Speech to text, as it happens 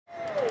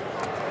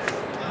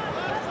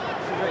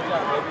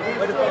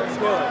Way to fucking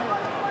score.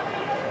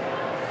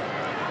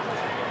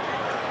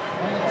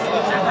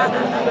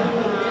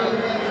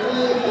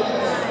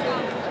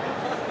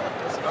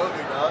 It's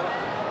ugly, dog.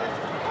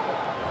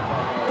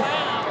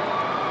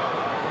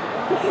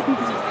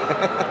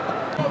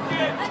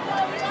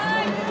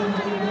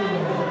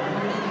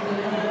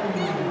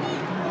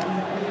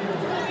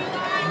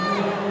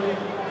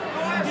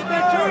 Get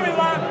that jury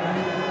line.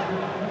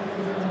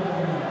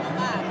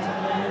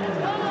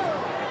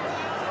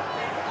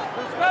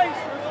 There's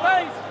space.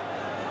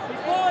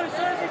 He's pulling as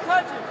soon as he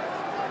touches.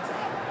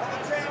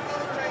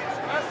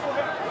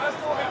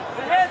 Wrestle him.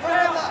 The head's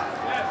down.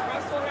 Yes,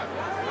 wrestle him.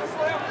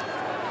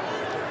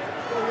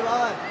 Go,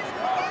 Eli.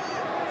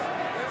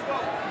 Let's go.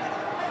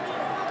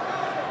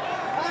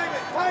 Time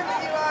it,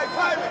 Eli,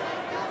 time it.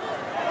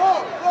 Slow.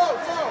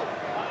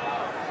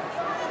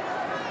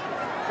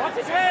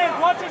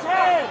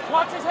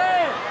 Watch his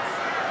hands.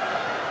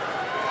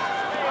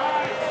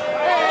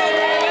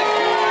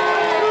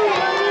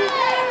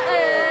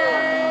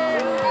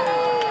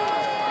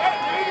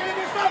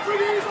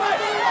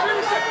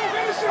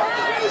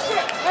 Finish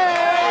it.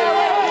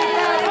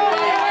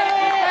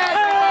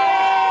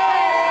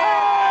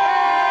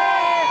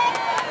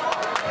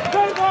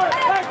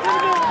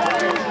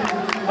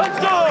 Let's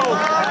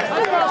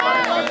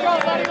go,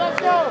 buddy. Let's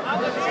go.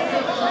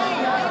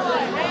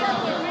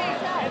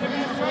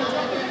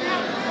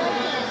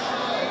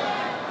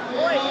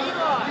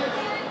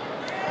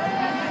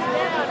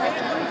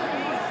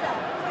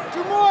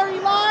 Two more,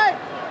 Eli.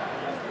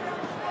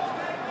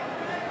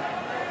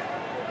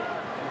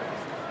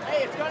 Hey,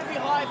 it's going to be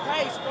high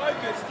pace,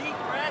 focus, deep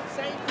breath,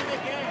 same thing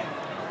again.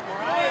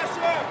 All right?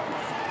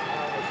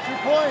 2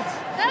 points.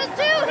 That was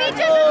 2. He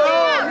took it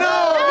down.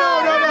 No.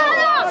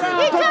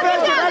 He took it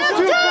down. That's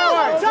 2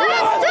 points.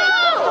 That's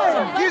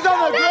 2. He's on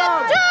the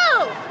ground. That's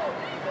 2.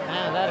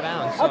 Man, that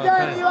bounce.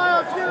 Okay, Eli,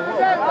 I'll see you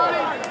again,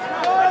 buddy.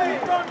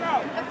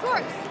 Of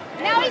course.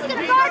 Now he's going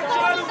to guard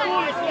for the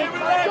second.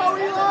 Let's go,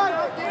 Eli.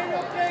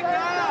 Daniel, take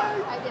that.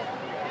 I did.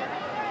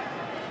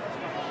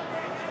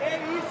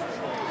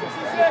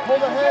 Pull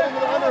the head into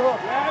the underhook.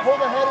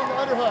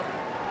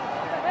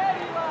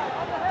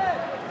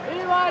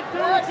 Eli, do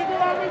what you do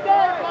every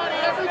day, buddy.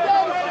 Every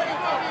day.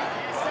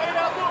 Set it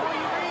up before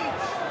you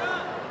reach.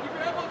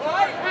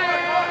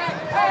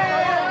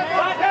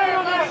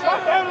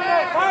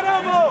 Right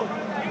elbow.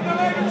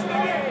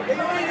 Get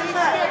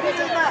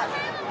to the mat.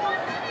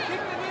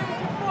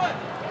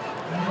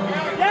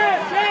 Yes.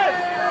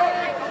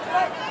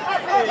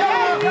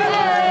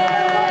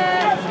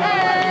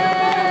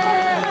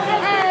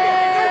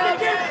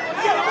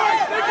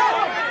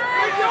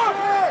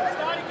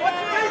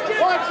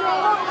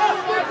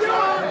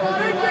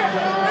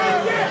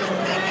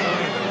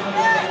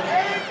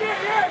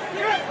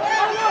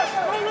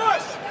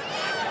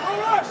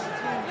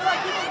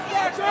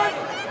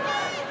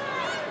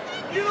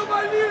 Little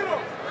by little.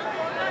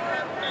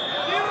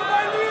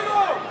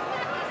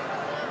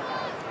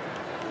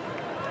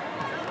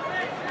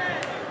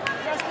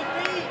 Adjust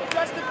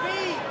the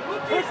feet.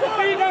 Push the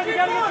feet down. You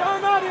gotta get your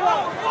arm out,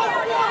 Eli.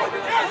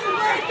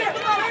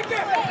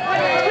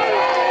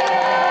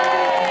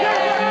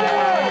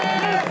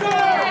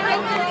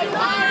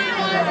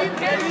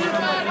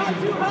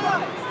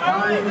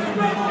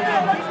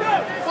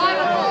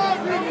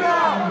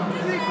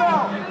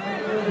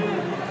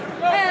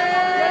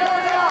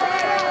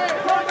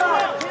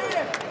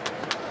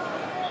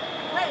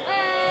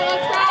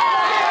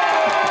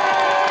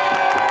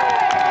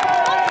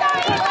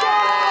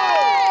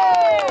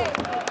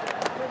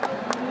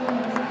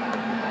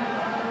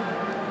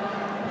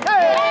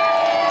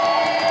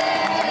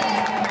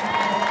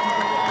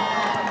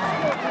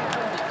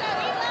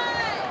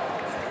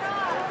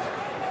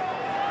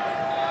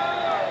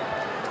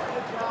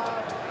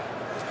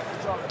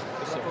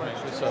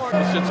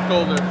 This shit's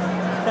colder.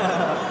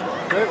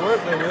 Great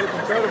work, man. You look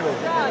incredible.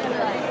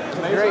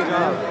 Great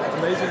job.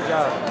 Amazing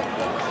job.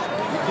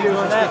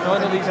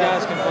 None of these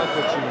guys can fuck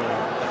with you.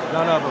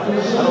 None of them.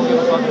 I don't give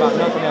a fuck about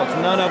nothing else.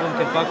 None of them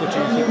can fuck with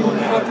you. Keep doing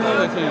that.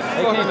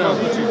 They can't fuck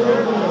with you, bro.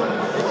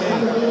 They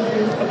can't.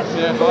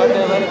 Yeah. Go out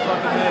there and let it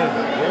fucking hang.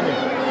 Hear me?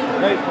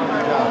 Great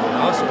fucking job, man.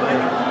 Awesome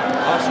work.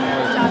 Awesome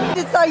work. I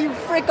just saw you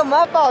freak him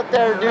up out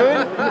there,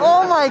 dude.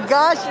 Oh my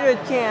gosh, you're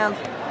a champ.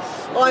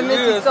 Oh, I miss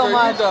you so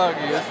much.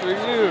 That's for you, doggy.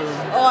 That's for you.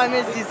 Oh, I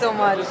miss you so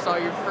much. I just saw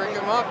you freak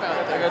him up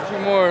out there. I got 2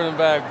 more in the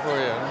bag for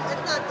you.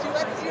 That's not 2,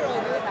 that's 0,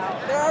 dude.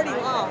 They're already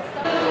lost.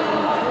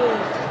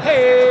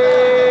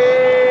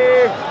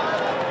 Hey!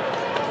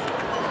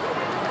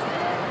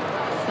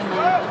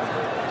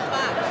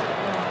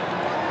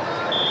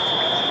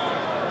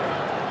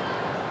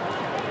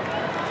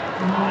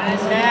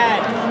 Nice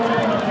head.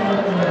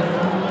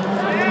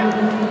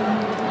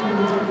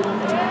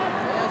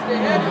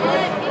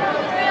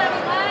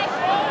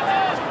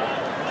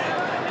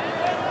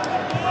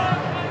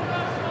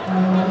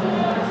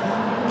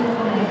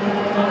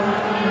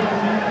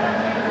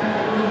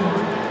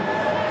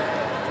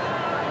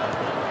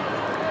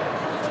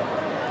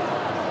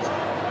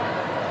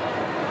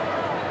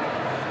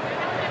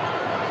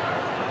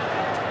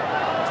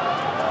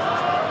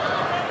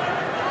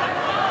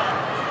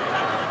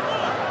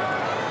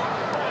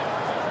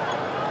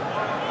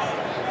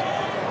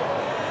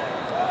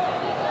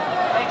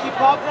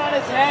 Open on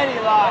his head,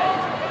 Eli.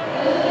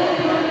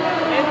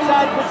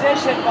 Inside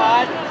position,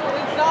 bud.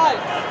 Inside.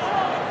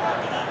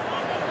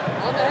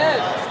 On the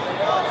head.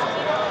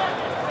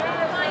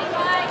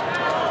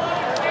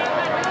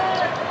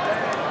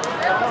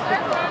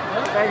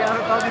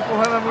 Pegaram, tava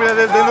empurrando a mulher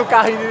dele dentro do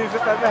carrinho dele, você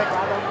tá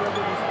mercado, a mulher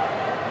dele.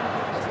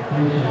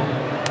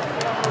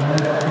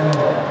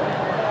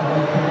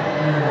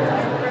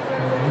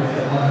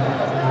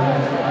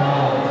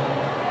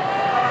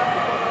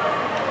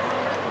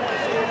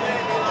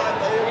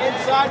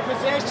 Inside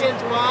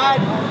positions,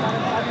 bud.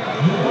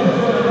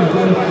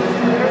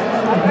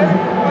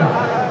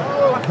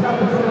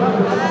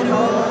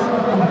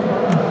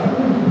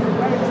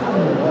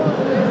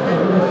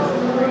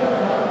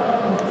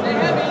 Stay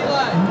heavy,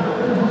 Eli.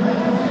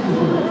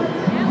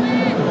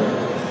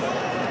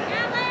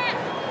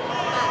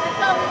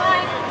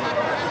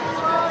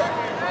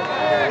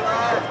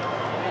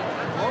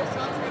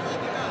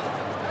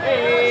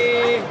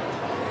 Hey.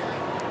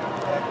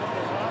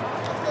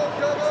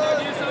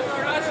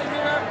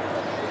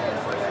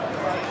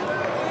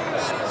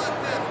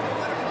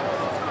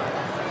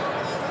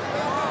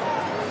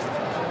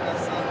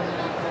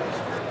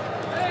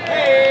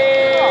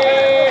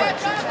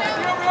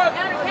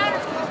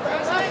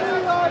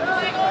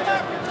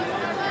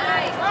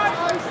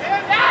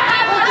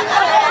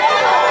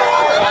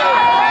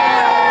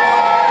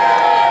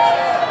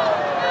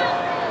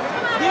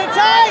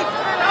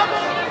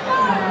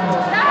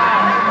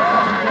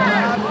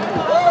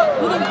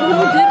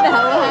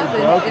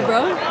 Hey,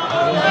 bro.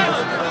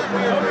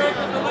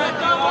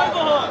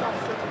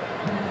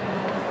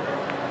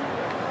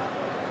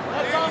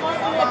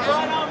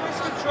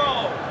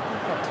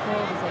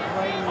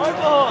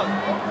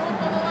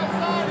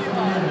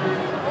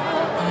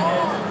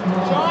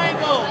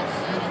 Triangles.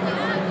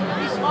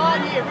 Be smart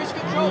here. Wrist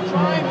control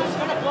triangles. It's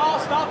gonna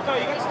blast up though.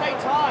 You gotta stay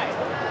tight.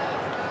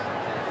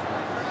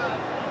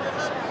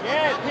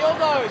 Yeah, peel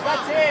those.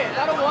 That's it.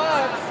 That'll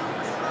work.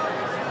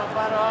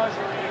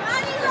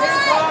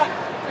 Hands lock.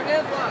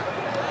 Hands lock.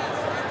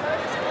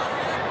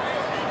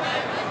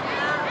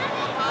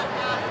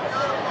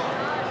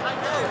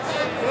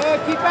 Good.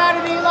 Keep at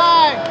it,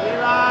 Eli.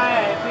 Eli,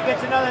 if he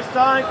gets another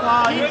stalling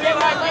call, if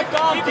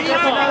he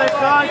gets another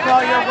stalling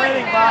call, you're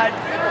winning, bud.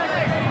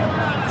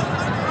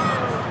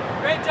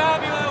 Great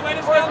job, Eli. Way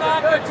to stay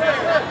locked. Good.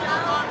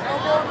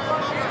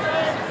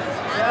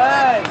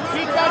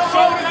 Keep that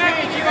shoulder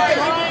reach. You got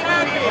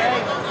triangle here.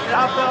 Get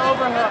off the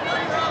overhook.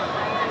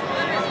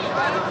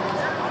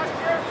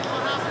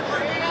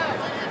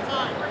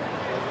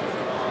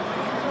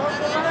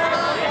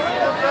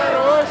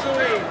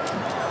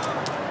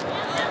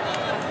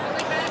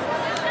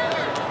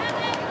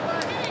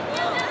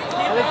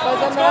 Não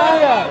faz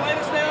nada.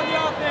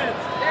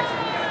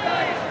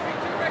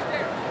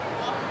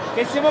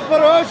 Em cima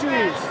parou,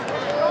 juiz.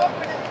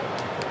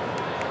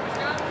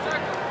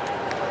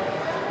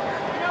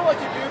 You know what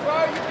to do, bro.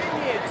 You've been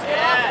here. Just get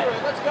after it.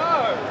 Let's go.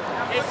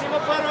 Em cima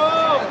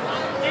parou.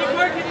 Keep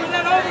working with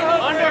that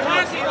overhook.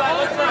 Underhook, Eli.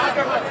 Look for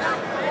underhook.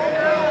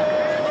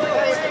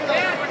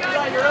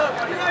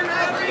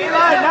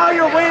 Eli, now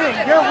you're winning.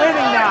 You're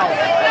winning now.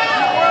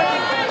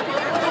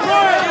 Come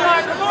on, Eli.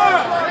 Come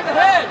on. Right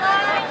ahead.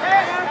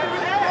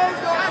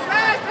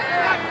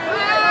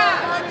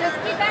 Just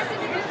keep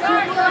acting in your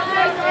guard.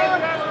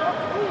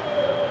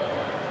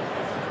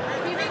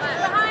 Keep it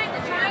behind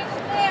the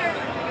triangle there.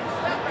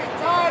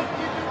 Tight.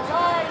 Keep it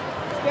tight.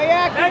 Stay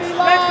active, Next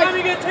Eli. time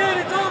you get 10,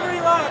 it's over,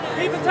 Eli.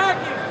 Keep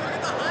attacking.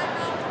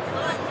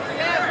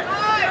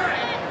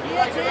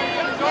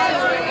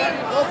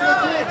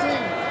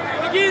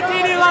 The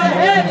guillotine, Eli.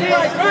 Guillotine.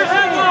 Right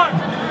headlock.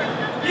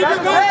 Keep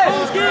it going.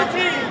 Post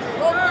guillotine.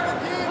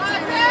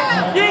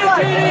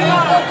 Guillotine,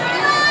 Eli.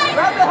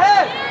 Grab the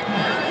head.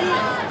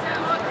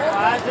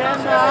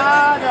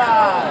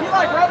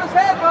 Eli, grab his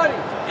head, buddy.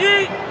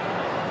 Eat.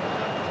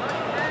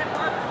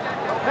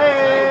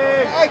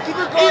 Hey. Hey, keep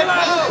it going.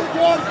 Eli.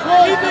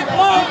 Keep it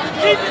close.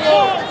 Keep it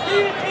close.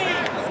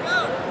 Guillotine.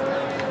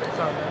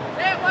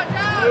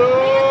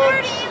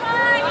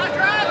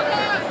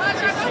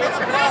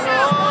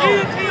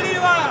 Guillotine,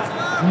 Eli.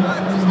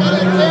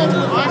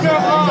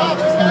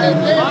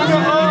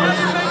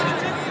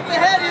 Get the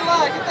head,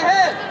 Eli. Get the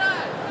head.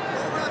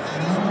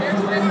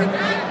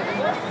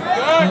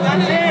 Good.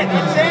 That's it.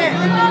 That's it.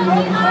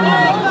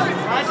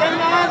 Hace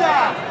nada.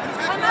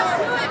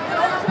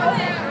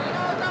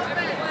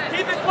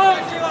 Keep it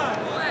close, Eli.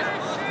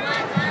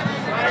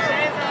 Hace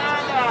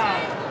nada.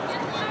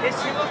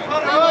 Encima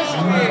parou,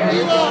 juiz.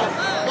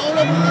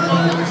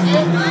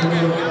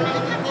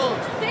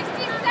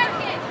 60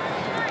 seconds.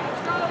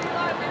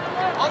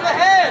 On the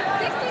head.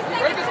 60 seconds.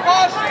 Break his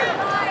posture.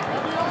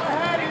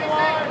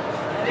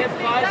 Não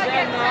faz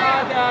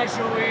nada,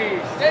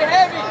 juiz. Stay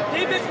heavy.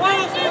 Keep it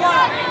close,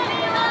 Eli.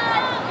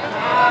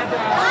 Nada.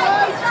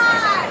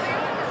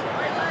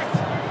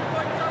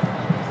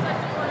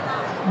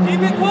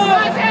 Keep it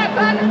close.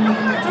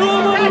 2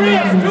 on the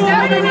wrist. 2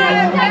 on the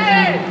wrist.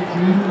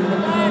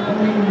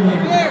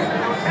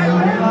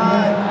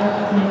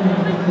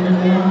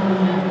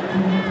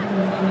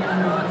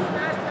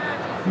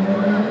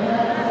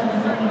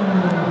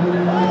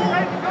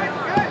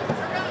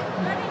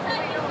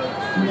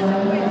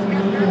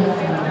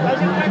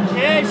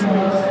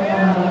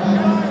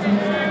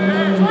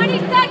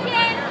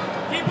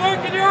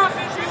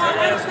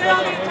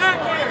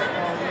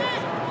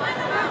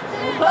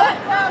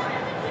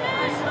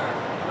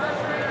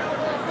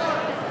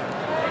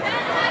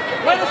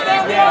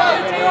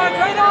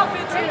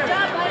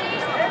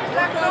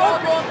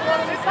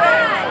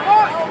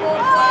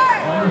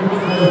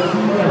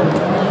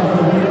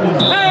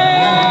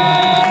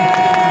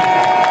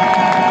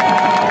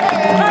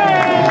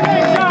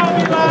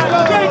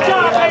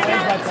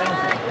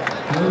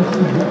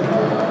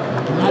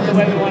 Not the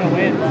way we want to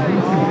win.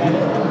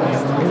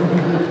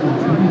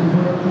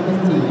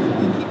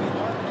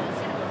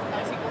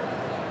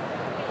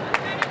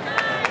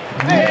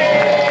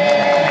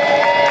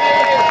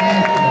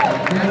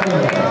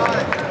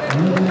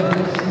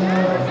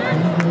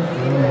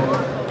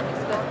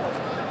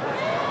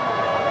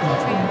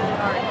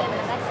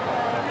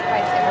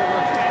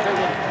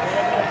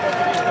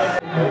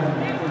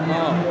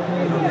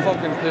 I'm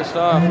fucking pissed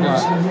off.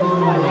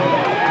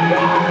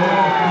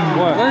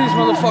 What? None of these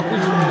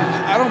motherfuckers,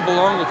 I don't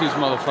belong with these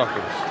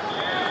motherfuckers.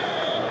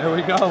 There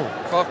we go.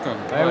 Fuck them.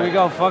 There we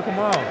go. Fuck them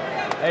all.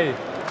 Hey.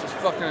 It's just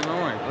fucking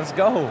annoying. Let's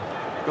go.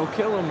 Go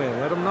kill them, man.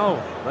 Let them know.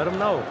 Let them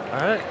know. All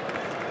right?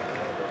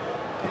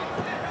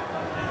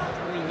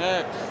 Who's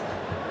next?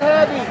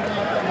 Heavy.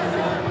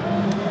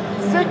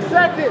 6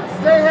 seconds.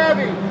 Stay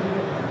heavy.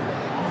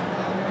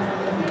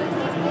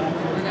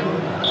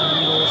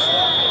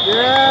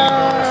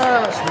 Yeah.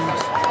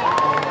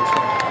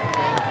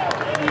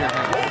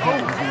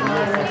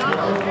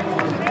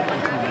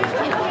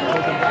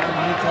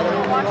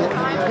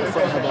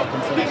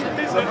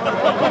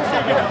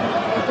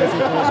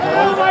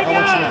 Oh my God! I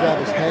want you to grab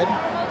his head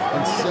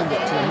and send it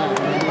to him. And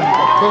then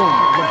boom,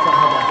 you're front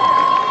head back.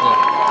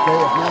 Okay,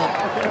 if not,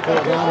 put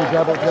it down and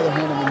grab it with the other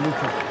hand and then you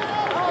can.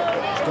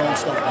 Just don't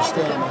stop. Just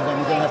stay on him. And then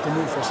you're going to have to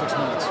move for 6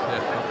 minutes.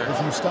 Yeah, okay. If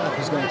you stop,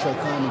 he's going to try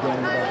climbing and go on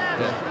the back.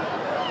 Yeah,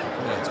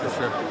 that's for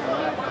sure.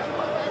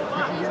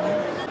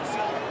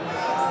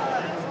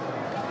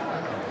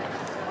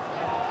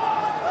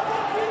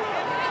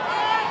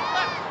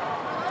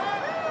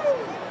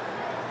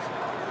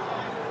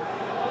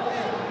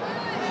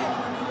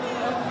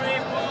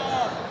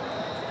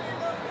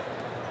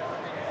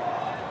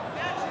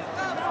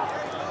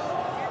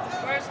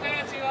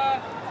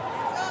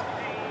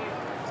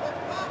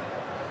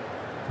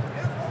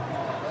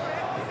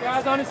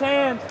 Guys on his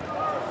hands.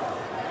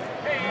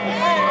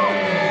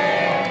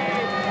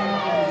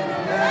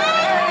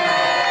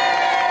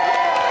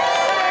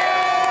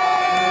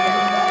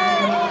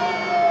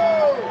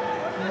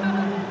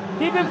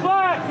 Keep it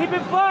flat, keep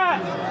it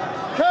flat.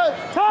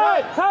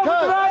 Cut! Cut with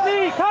the right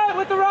knee, cut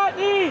with the right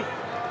knee.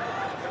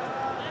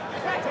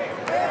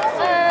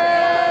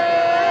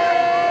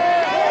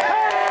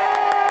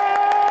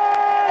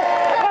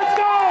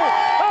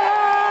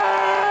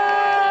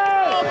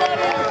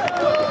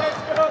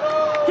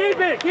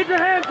 Keep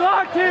your hands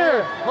locked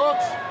here.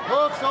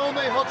 Hooks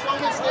only, stay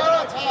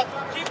on top.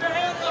 Keep your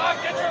hands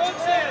locked, get your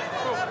hooks in.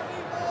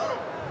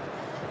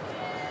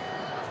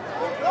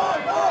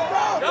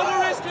 Double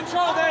wrist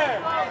control there.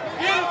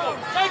 Beautiful.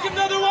 Take him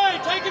the other way,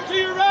 take him to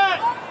your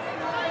right.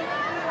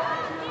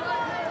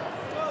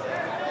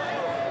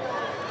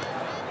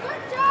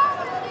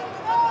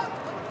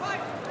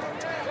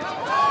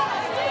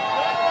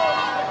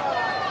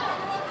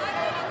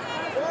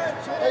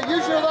 Hey,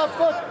 use your left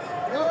foot.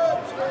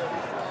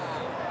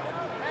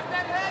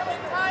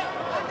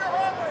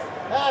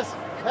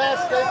 Pass,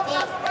 stay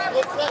flat.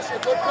 Good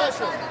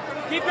pressure.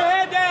 Keep your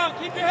head down,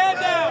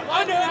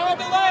 Underhook with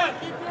the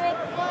left.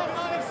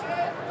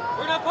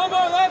 We're going to pull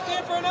our left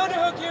in for an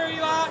underhook here,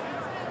 Eli.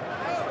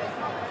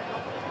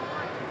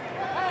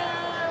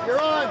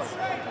 You're on.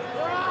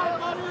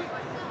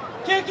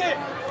 Kick it.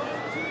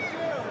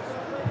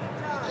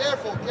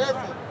 Careful.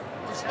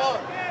 Be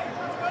smart.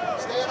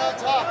 Staying on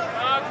top.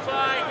 Dog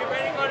fight. Get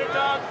ready to go to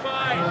dog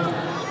fight.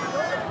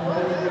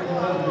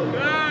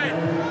 Good.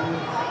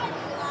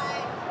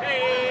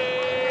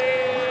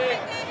 Hey.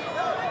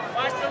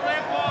 Watch the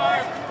limp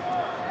arm.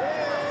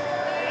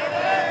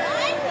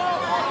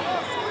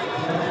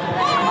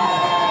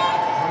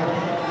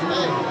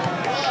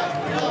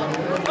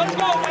 Let's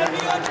go, baby.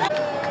 Let's go.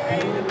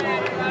 Hey, the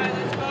man, Eli.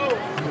 Let's go.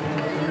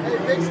 Hey,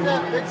 big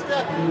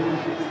step.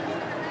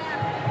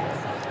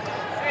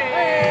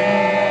 Hey.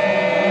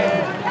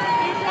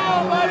 Keep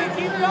going, buddy.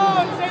 Keep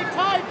going. Stay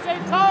tight.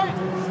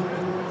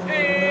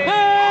 Hey.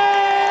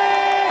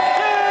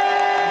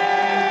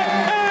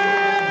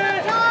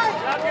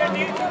 Drop your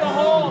knee to the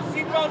hole.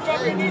 Seatbelt, drop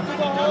your knee to the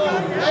hole.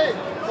 Hey,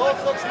 both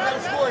hooks, we got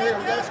to score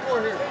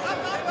here.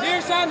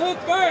 Near side hook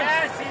first.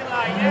 Yes,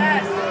 Eli,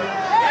 yes.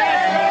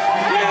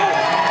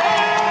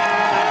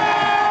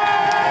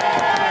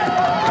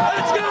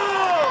 Let's go!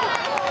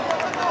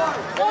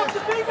 Off the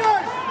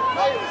fingers!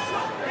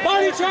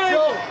 Body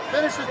triangle!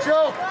 Finish the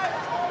choke.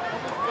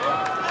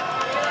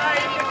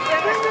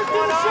 Finish to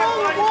the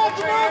shoulder, walk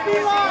him up,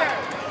 Eli!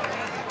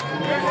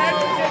 head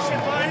position,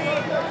 buddy.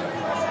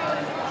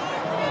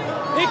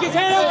 Pick his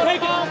head up,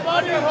 take it.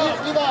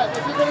 Eli,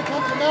 if you're going to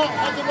come to mount,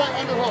 have the right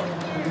underhook.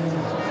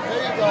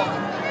 There you go.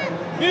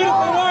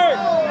 Beautiful work.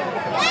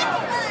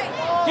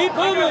 Keep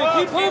pummeling,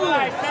 keep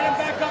pummeling. Set him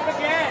back up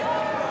again.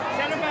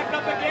 Set him back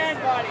up again,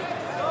 buddy.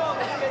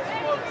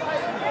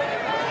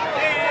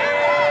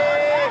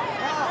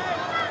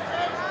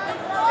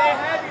 Stay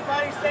heavy,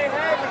 buddy. Stay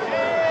heavy.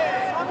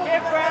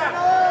 Get round.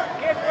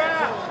 Get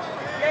round.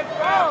 Get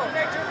round.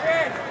 Connect your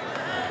wrist.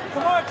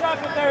 Come on, drop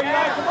it there,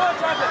 Eli. Come on,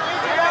 drop it.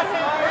 Now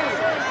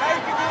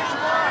you can do what you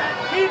want.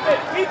 Keep it.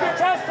 Keep your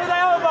chest to the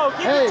elbow.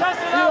 Keep your chest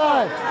to the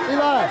elbow.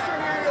 Eli.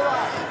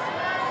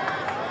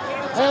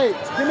 Hey,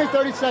 give me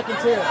 30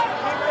 seconds here.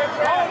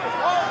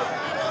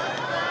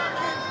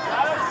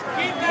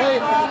 Hey,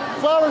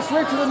 flower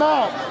sweep to the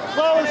mount.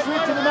 Flower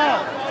sweep to the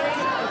mount.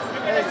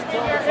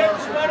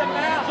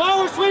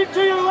 Flower sweep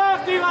to your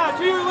left, Eli.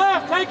 To your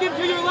left. Take him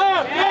to your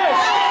left. Yes.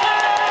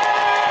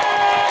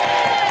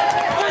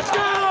 Let's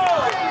go.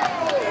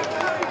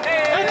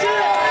 That's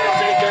it.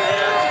 Shake your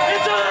hips.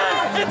 It's on.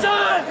 It's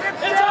on.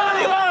 It's on,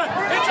 Eli.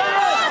 It's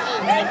on.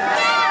 Face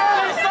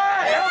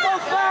flat. Elbow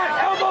flat.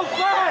 Elbow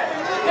flat.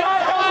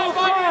 Right elbow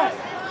flat.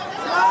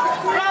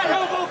 Right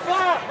elbow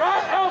flat.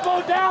 Right elbow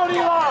down,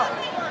 Eli.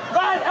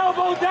 Right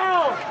elbow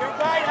down. Your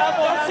right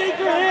elbow Don't sink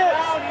your hips.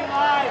 down,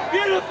 Eli.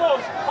 Beautiful.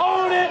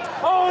 Hold it.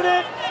 Hold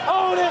it.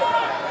 Hold it.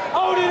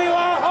 Hold it,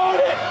 Eli. Hold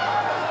it.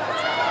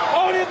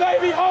 Hold it,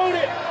 baby. Hold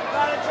it. You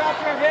gotta drop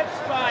your hips,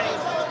 buddy.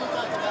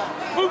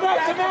 Move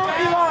back to mount,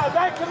 Eli.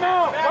 Back to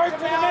mount. Work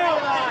to the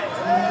mount.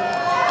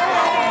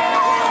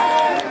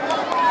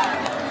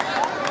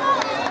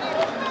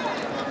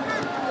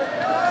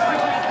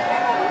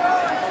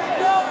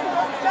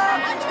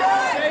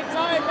 Stay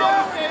tight, bro.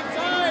 Stay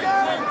tight.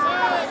 Stay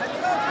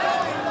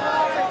tight.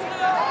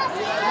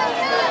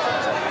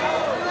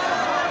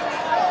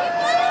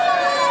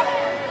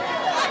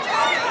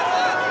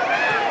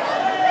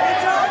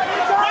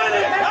 Run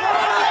it.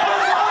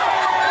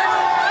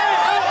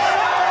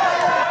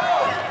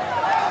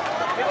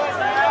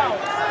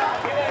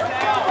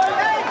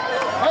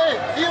 Hey,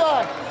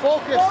 Eli,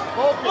 focus,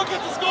 focus. Look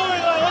at the score,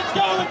 Eli. Let's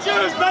go. It's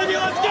yours, baby.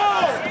 Let's go.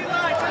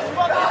 Eli, just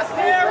fucking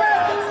stare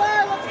at him.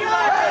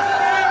 Eli, just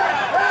stare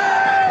at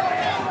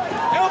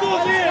him.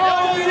 Elbows in.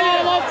 Elbows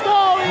in. Let's go,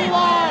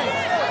 Eli.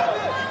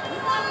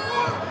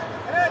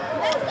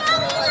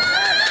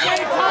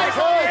 Stay tight,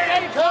 buddy.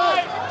 Stay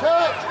tight.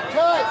 Cut,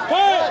 cut,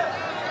 Cut.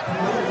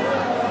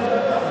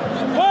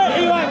 Cut,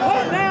 Eli.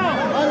 Cut now.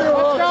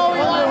 underhook. Let's go,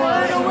 Eli. We're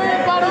here to win,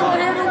 buddy. We're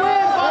here to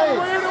win, buddy.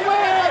 We're here to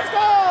win. Let's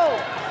go.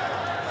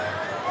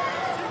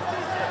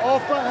 All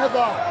front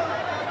headlock.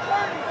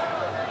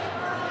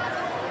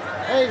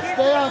 Hey,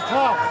 stay on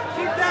top.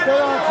 Keep that Stay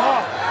on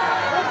top.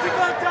 Once you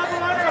got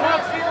double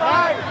underhooks,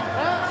 Eli.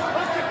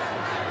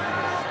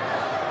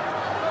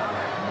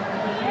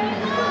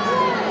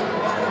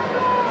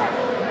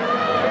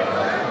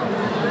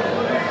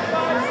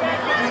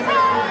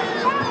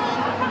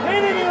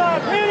 Pin it, Eli.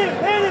 Pin it.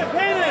 Pin it.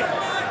 Pin it.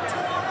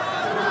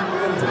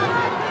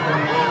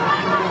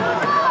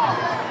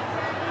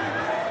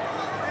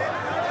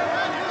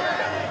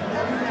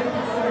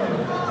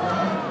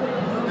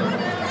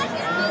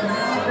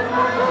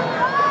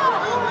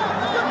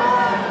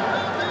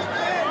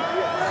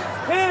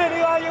 Pin it,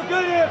 Eli. You're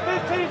good here.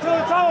 15 till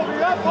it's over.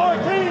 You're up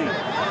 14.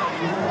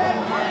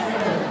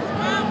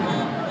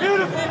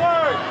 Beautiful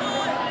work.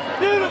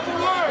 Beautiful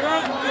work.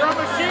 You're a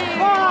machine.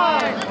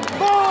 5,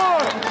 4,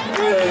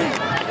 3,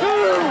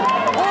 2,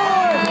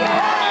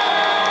 1.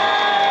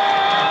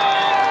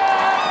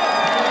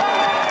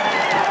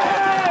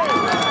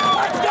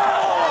 Let's go!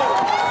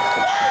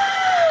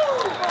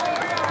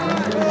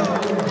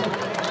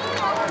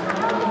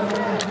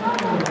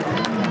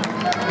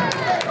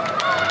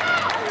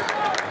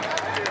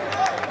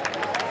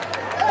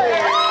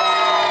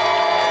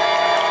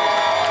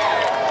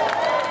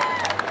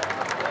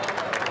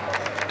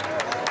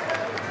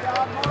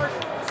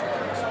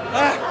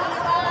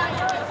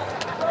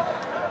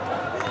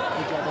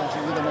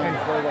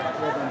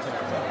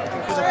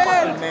 You're the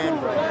fucking man,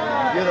 bro.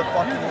 You're the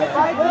fucking man.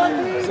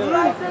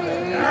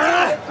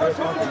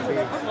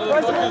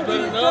 Motherfuckers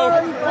better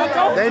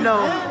know. They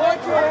know.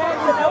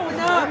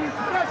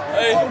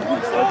 Hey,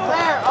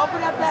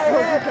 Open up that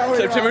hip.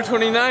 September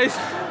 29th,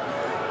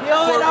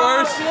 Fort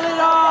Worth. Feel it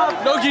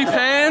off. No keep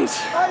hands.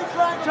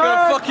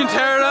 Gonna fucking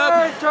tear it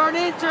up. Turn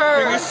in, Big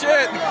turn. as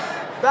shit.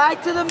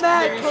 Back to the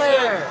mat,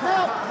 Claire.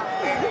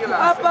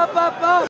 Up, up, up, up.